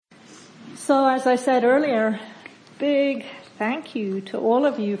So as I said earlier, big thank you to all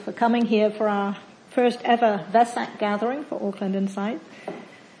of you for coming here for our first ever Vesak gathering for Auckland Insight.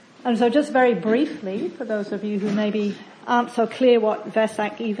 And so just very briefly, for those of you who maybe aren't so clear what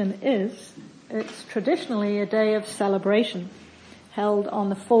Vesak even is, it's traditionally a day of celebration held on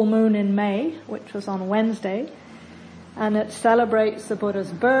the full moon in May, which was on Wednesday, and it celebrates the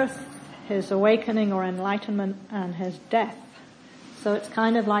Buddha's birth, his awakening or enlightenment, and his death. So it's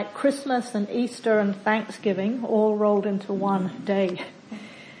kind of like Christmas and Easter and Thanksgiving all rolled into one day.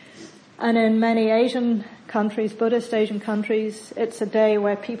 And in many Asian countries, Buddhist Asian countries, it's a day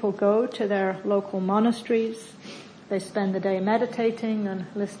where people go to their local monasteries. They spend the day meditating and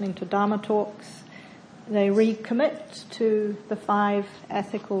listening to Dharma talks. They recommit to the 5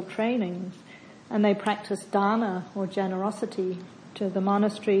 ethical trainings, and they practice dana or generosity to the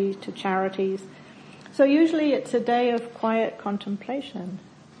monastery, to charities. So usually it's a day of quiet contemplation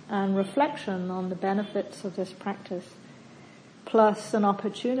and reflection on the benefits of this practice, plus an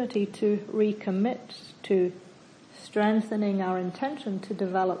opportunity to recommit to strengthening our intention to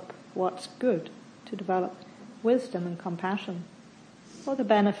develop what's good, to develop wisdom and compassion for the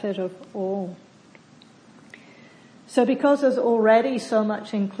benefit of all. So because there's already so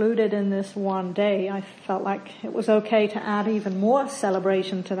much included in this one day, I felt like it was okay to add even more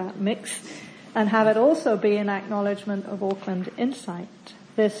celebration to that mix and have it also be an acknowledgement of Auckland Insight,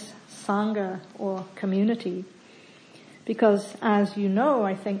 this Sangha or community. Because as you know,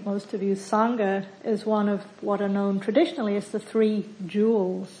 I think most of you, Sangha is one of what are known traditionally as the 3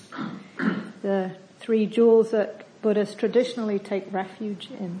 jewels. The 3 jewels that Buddhists traditionally take refuge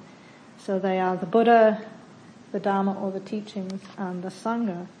in. So they are the Buddha, the Dharma or the teachings, and the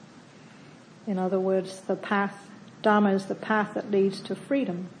Sangha. In other words, the path, Dharma is the path that leads to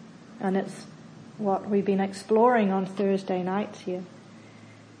freedom. And it's what we've been exploring on Thursday nights here.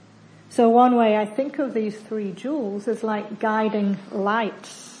 So one way I think of these 3 jewels is like guiding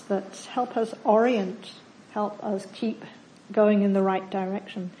lights that help us orient, help us keep going in the right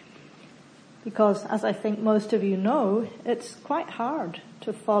direction. Because as I think most of you know, it's quite hard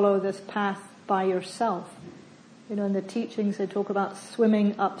to follow this path by yourself. You know, in the teachings they talk about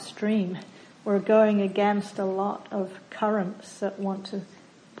swimming upstream. We're going against a lot of currents that want to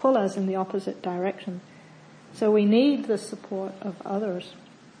pull us in the opposite direction. So we need the support of others.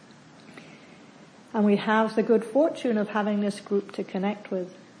 And we have the good fortune of having this group to connect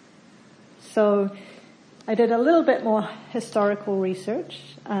with. So I did a little bit more historical research,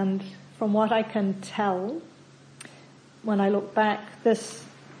 and from what I can tell, when I look back, this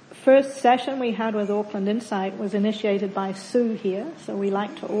first session we had with Auckland Insight was initiated by Sue here, so we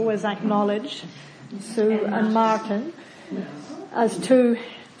like to always acknowledge Sue and Martin as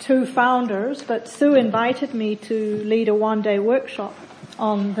two founders, but Sue invited me to lead a one-day workshop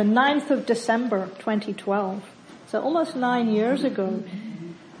on the 9th of December 2012, so almost 9 years ago.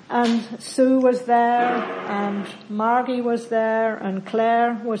 And Sue was there, and Margie was there, and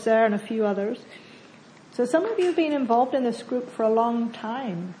Claire was there, and a few others. So some of you have been involved in this group for a long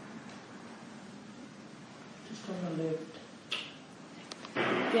time. Just on the left.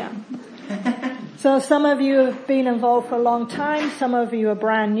 Yeah. So some of you have been involved for a long time, some of you are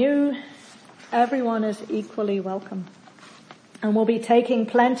brand new. Everyone is equally welcome. And we'll be taking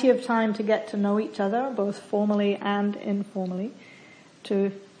plenty of time to get to know each other, both formally and informally,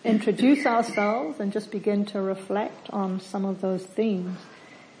 to introduce ourselves and just begin to reflect on some of those themes.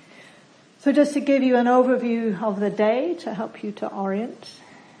 So just to give you an overview of the day to help you to orient.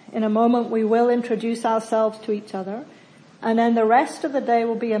 In a moment we will introduce ourselves to each other, and then the rest of the day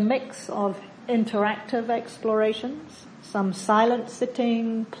will be a mix of interactive explorations, some silent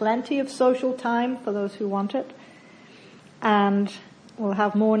sitting, plenty of social time for those who want it, and we'll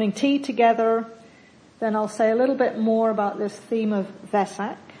have morning tea together. Then I'll say a little bit more about this theme of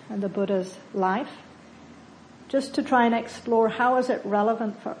Vesak and the Buddha's life, just to try and explore how is it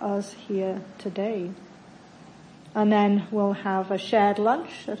relevant for us here today. And then we'll have a shared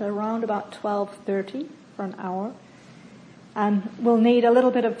lunch at around about 12:30 for an hour. And we'll need a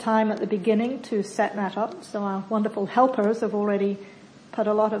little bit of time at the beginning to set that up. So our wonderful helpers have already put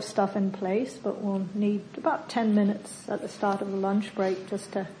a lot of stuff in place, but we'll need about 10 minutes at the start of the lunch break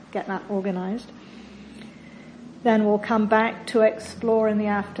just to get that organized. Then we'll come back to explore in the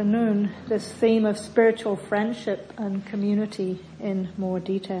afternoon this theme of spiritual friendship and community in more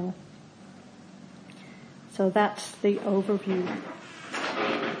detail. So that's the overview.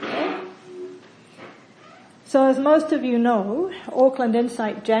 So as most of you know, Auckland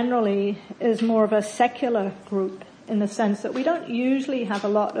Insight generally is more of a secular group in the sense that we don't usually have a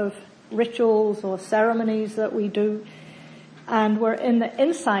lot of rituals or ceremonies that we do. And we're in the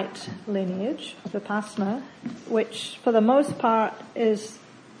Insight lineage of Vipassana, which for the most part is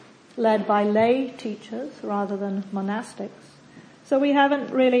led by lay teachers rather than monastics. So we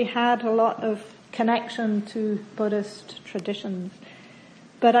haven't really had a lot of connection to Buddhist traditions.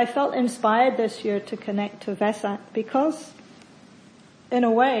 But I felt inspired this year to connect to Vesak because, in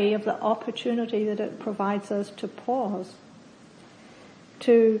a way, of the opportunity that it provides us to pause,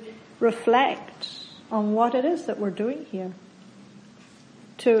 to reflect on what it is that we're doing here,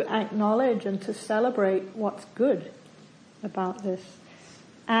 to acknowledge and to celebrate what's good about this,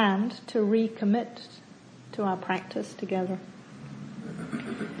 and to recommit to our practice together.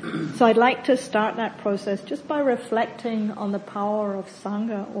 So I'd like to start that process just by reflecting on the power of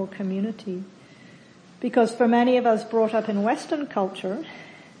Sangha or community. Because for many of us brought up in Western culture,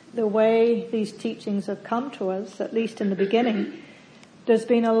 the way these teachings have come to us, at least in the beginning, there's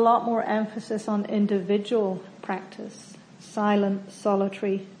been a lot more emphasis on individual practice, silent,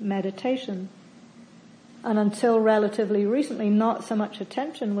 solitary meditation. And until relatively recently, not so much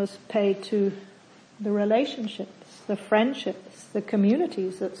attention was paid to the relationships, the friendships, the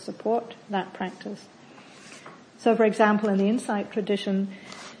communities that support that practice. So for example, in the Insight tradition,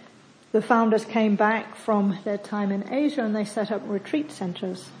 the founders came back from their time in Asia and they set up retreat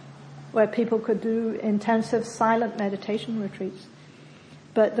centers where people could do intensive silent meditation retreats.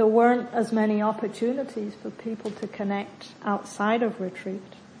 But there weren't as many opportunities for people to connect outside of retreat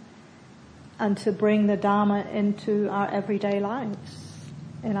and to bring the Dharma into our everyday lives,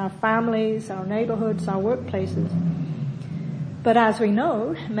 in our families, our neighborhoods, our workplaces. But as we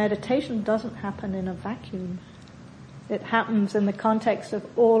know, meditation doesn't happen in a vacuum. It happens in the context of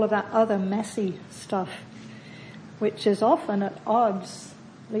all of that other messy stuff, which is often at odds,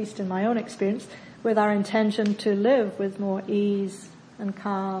 at least in my own experience, with our intention to live with more ease and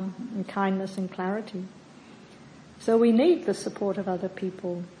calm and kindness and clarity. So we need the support of other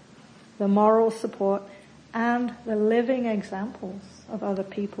people, the moral support and the living examples of other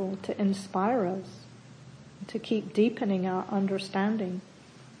people to inspire us, to keep deepening our understanding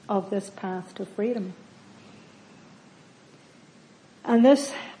of this path to freedom. And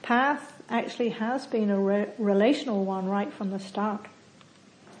this path actually has been a relational one right from the start.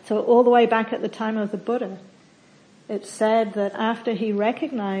 So all the way back at the time of the Buddha, it's said that after he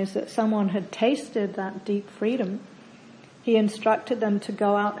recognized that someone had tasted that deep freedom, he instructed them to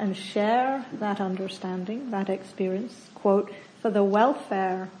go out and share that understanding, that experience, quote, for the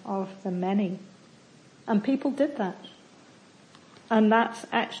welfare of the many. And people did that. And that's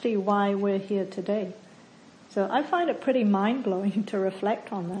actually why we're here today. So I find it pretty mind-blowing to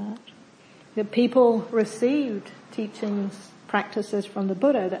reflect on that. That people received teachings, practices from the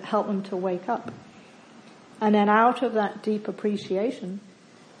Buddha that helped them to wake up. And then out of that deep appreciation,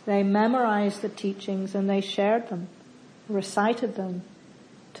 they memorized the teachings and they shared them, recited them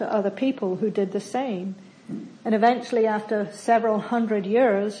to other people who did the same. And eventually, after several hundred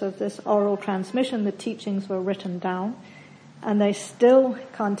years of this oral transmission, the teachings were written down and they still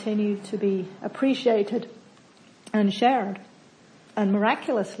continue to be appreciated and shared. And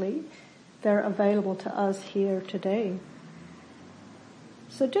miraculously, they're available to us here today.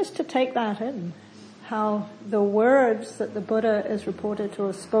 So just to take that in, how the words that the Buddha is reported to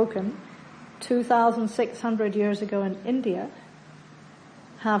have spoken 2,600 years ago in India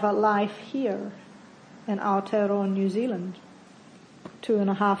have a life here in Aotearoa, New Zealand,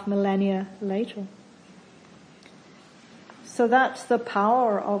 2.5 millennia later. So that's the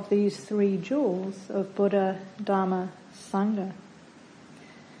power of these three jewels of Buddha, Dharma, Sangha.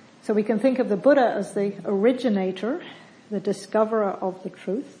 So we can think of the Buddha as the originator, the discoverer of the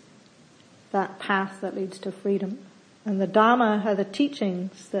truth, that path that leads to freedom. And the Dharma are the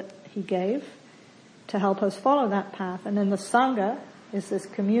teachings that he gave to help us follow that path. And then the Sangha is this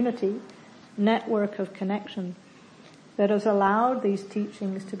community, network of connection that has allowed these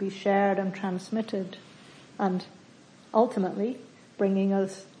teachings to be shared and transmitted and ultimately bringing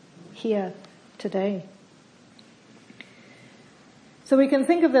us here today. So we can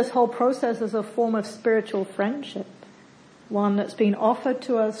think of this whole process as a form of spiritual friendship, one that's been offered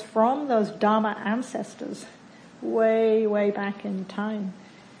to us from those Dharma ancestors way, way back in time,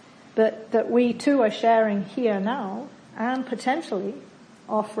 but that we too are sharing here now and potentially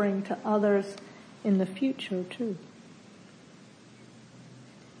offering to others in the future too.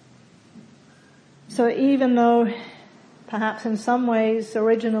 So even though perhaps in some ways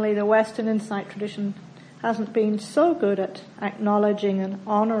originally the Western Insight tradition hasn't been so good at acknowledging and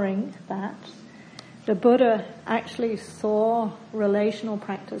honoring that, the Buddha actually saw relational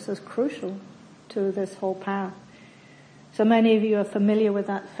practice as crucial to this whole path. So many of you are familiar with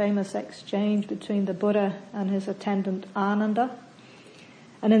that famous exchange between the Buddha and his attendant Ananda.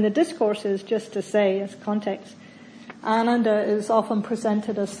 And in the discourses, just to say as context, Ananda is often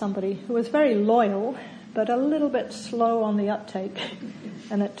presented as somebody who was very loyal, but a little bit slow on the uptake.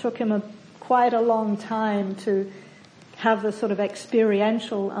 And it took him quite a long time to have the sort of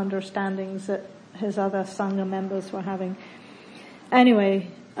experiential understandings that his other Sangha members were having. Anyway,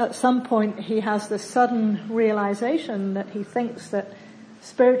 at some point he has this sudden realization that he thinks that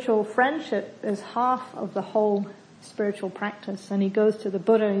spiritual friendship is half of the whole spiritual practice. And he goes to the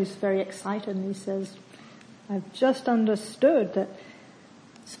Buddha, he's very excited, and he says, I've just understood that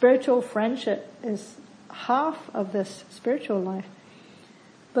spiritual friendship is half of this spiritual life.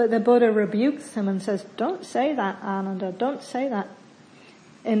 But the Buddha rebukes him and says, don't say that, Ananda, don't say that.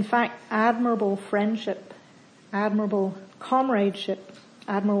 In fact, admirable friendship, admirable comradeship,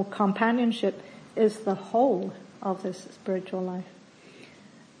 admirable companionship is the whole of this spiritual life.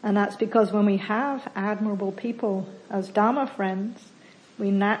 And that's because when we have admirable people as Dharma friends,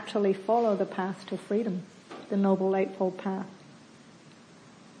 we naturally follow the path to freedom, the Noble Eightfold Path.